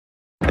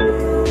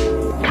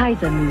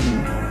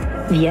Kaisermühlen,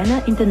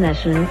 Vienna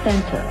International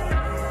Center.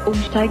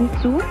 Umsteigen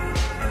zu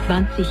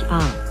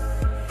 20a,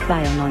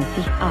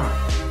 92a,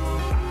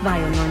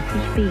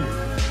 92b,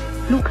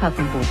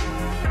 Flughafenbus.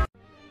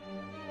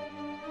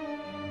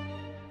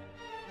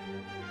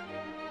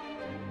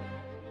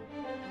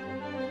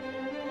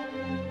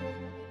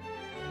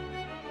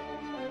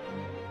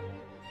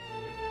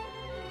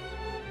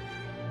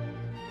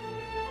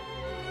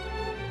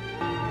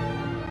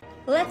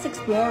 Let's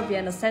explore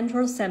Vienna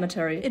Central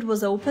Cemetery. It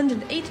was opened in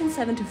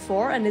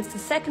 1874 and it's the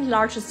second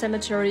largest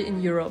cemetery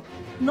in Europe.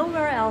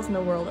 Nowhere else in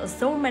the world are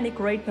so many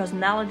great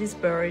personalities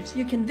buried.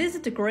 You can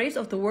visit the graves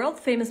of the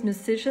world-famous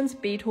musicians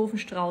Beethoven,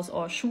 Strauss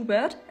or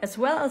Schubert, as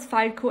well as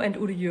Falco and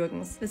Udo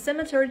Jürgens. The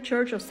cemetery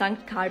church of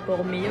St. Karl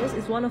Borromeus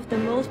is one of the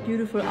most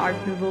beautiful Art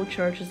Nouveau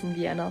churches in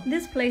Vienna.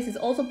 This place is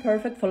also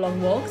perfect for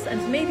long walks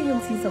and maybe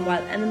you'll see some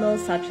wild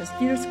animals such as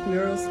deer,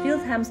 squirrels,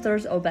 field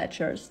hamsters or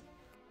badgers.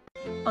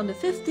 On the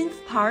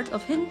 15th part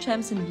of Hidden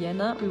Gems in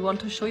Vienna, we want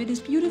to show you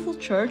this beautiful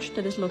church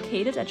that is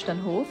located at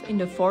Steinhof in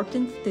the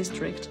 14th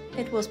district.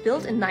 It was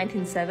built in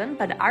 1907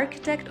 by the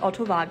architect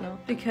Otto Wagner.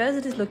 Because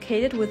it is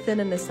located within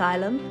an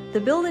asylum, the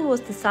building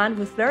was designed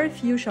with very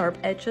few sharp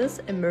edges,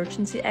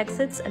 emergency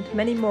exits and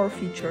many more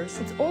features.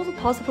 It's also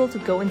possible to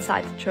go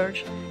inside the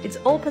church. It's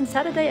open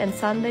Saturday and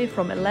Sunday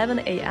from 11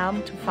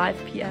 a.m. to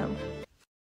 5 p.m.